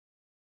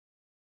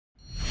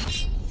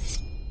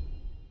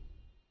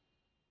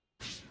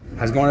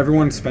How's it going,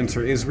 everyone?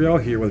 Spencer Israel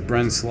here with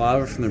Brent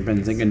Slav from the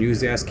Benzinga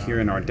news desk here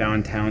in our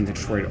downtown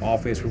Detroit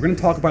office. We're going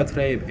to talk about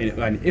today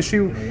an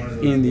issue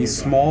in the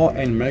small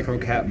and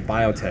micro-cap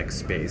biotech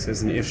space.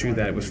 It's an issue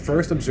that was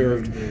first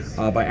observed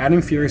by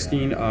Adam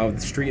Feuerstein of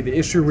the Street. The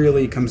issue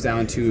really comes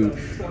down to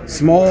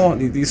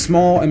these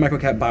small and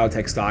micro-cap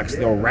biotech stocks.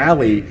 They'll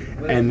rally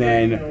and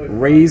then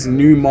raise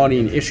new money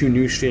and issue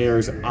new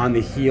shares on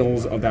the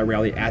heels of that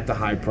rally at the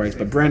high price.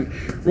 But Brent,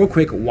 real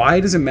quick,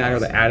 why does it matter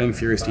that Adam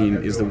Feuerstein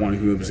is the one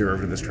who observed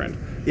this trend?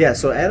 Yeah,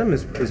 so Adam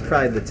is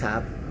probably the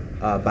top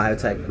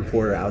biotech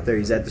reporter out there.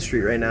 He's at the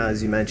Street right now,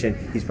 as you mentioned.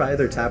 He's probably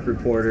their top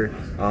reporter.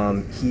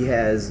 He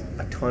has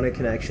a ton of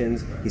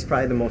connections. He's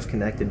probably the most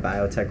connected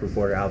biotech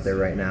reporter out there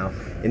right now.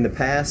 In the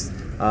past,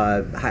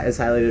 as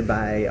highlighted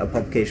by a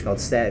publication called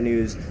Stat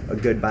News, a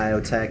good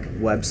biotech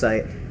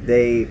website,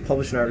 they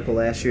published an article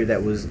last year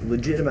that was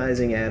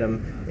legitimizing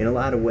Adam in a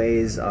lot of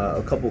ways.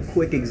 A couple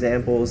quick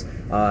examples.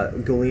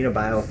 Galena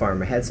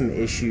Biopharma had some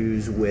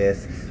issues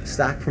with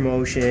stock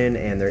promotion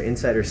and their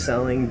insider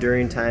selling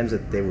during times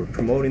that they were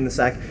promoting the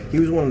stock. He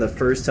was one of the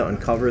first to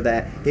uncover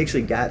that. He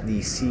actually got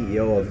the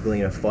CEO of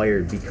Galena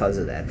fired because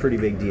of that. Pretty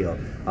big deal.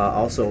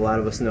 Also, a lot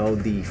of us know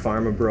the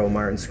pharma bro,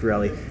 Martin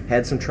Shkreli,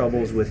 had some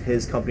troubles with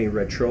his company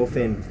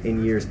Retrophin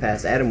in years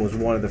past. Adam was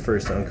one of the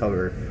first to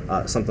uncover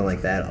something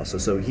like that also.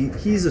 So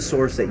he's a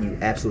source that you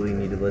absolutely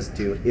need to listen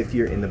to if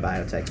you're in the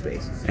biotech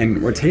space.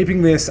 And we're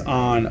taping this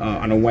on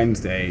a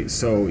Wednesday.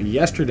 So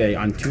yesterday,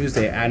 on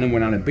Tuesday, Adam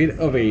went on a bit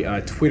of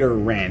a Twitter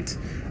rant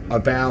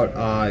about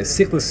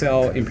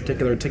cyclicel, in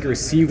particular, ticker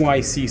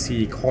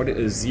CYCC, called it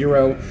a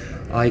zero.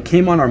 He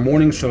came on our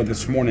morning show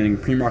this morning,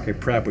 PreMarket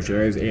Prep, which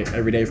airs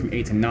every day from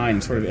 8 to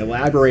 9, sort of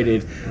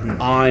elaborated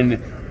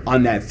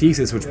on that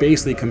thesis, which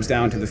basically comes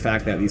down to the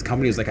fact that these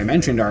companies, like I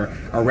mentioned, are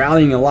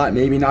rallying a lot,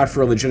 maybe not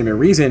for a legitimate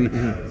reason,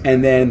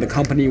 and then the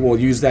company will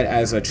use that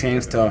as a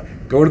chance to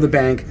go to the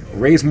bank,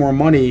 raise more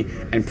money,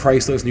 and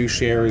price those new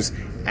shares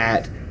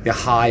at the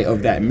high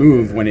of that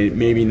move when it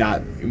may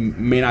not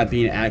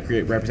be an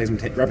accurate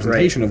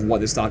representation of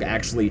what the stock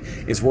actually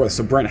is worth.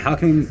 So Brent, how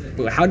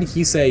did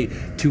he say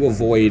to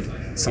avoid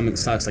some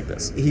stocks like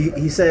this?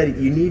 He said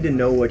you need to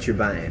know what you're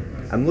buying.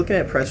 I'm looking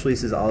at press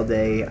releases all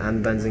day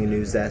on the Benzinga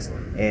news desk,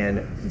 and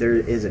there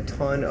is a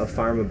ton of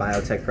pharma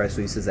biotech press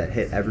releases that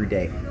hit every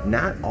day.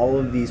 Not all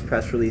of these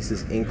press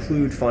releases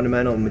include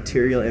fundamental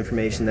material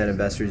information that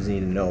investors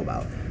need to know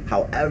about.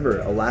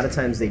 However, a lot of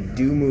times they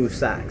do move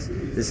stocks.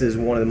 This is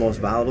one of the most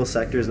volatile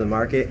sectors of the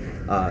market.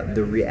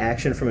 The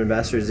reaction from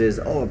investors is,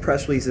 oh, a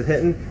press release is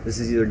hitting. This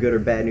is either good or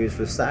bad news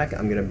for the stock.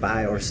 I'm going to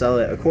buy or sell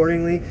it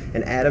accordingly.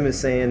 And Adam is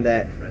saying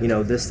that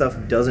this stuff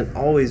doesn't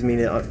always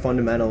mean a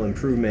fundamental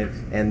improvement,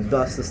 and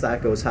thus the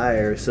stock goes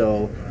higher.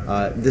 So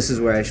this is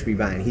where I should be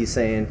buying. He's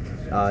saying,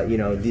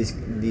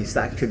 these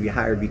stocks could be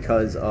higher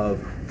because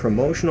of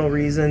promotional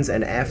reasons,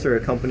 and after a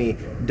company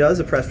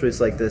does a press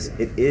release like this,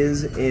 it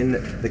is in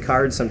the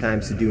cards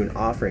sometimes to do an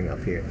offering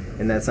up here,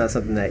 and that's not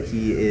something that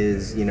he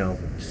is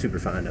super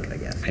fond of, I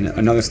guess. And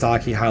another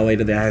stock he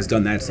highlighted that has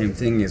done that same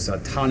thing is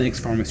Tonix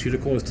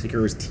Pharmaceuticals,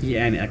 ticker is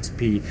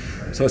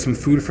TNXP. So some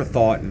food for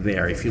thought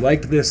there. If you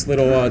liked this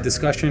little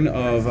discussion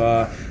of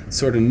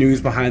sort of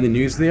news behind the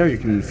news there, you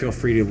can feel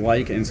free to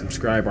like and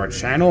subscribe our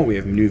channel. We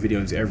have new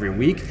videos every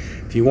week.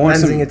 If you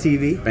want Benzinga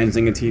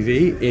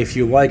TV. If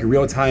you like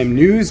real-time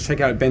news,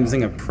 check out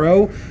Benzinga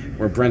Pro,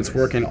 where Brent's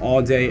working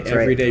all day,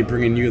 every day,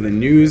 bringing you the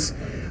news.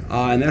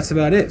 And that's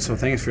about it. So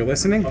thanks for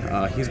listening.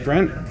 He's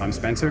Brent. I'm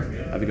Spencer.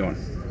 Have a good one.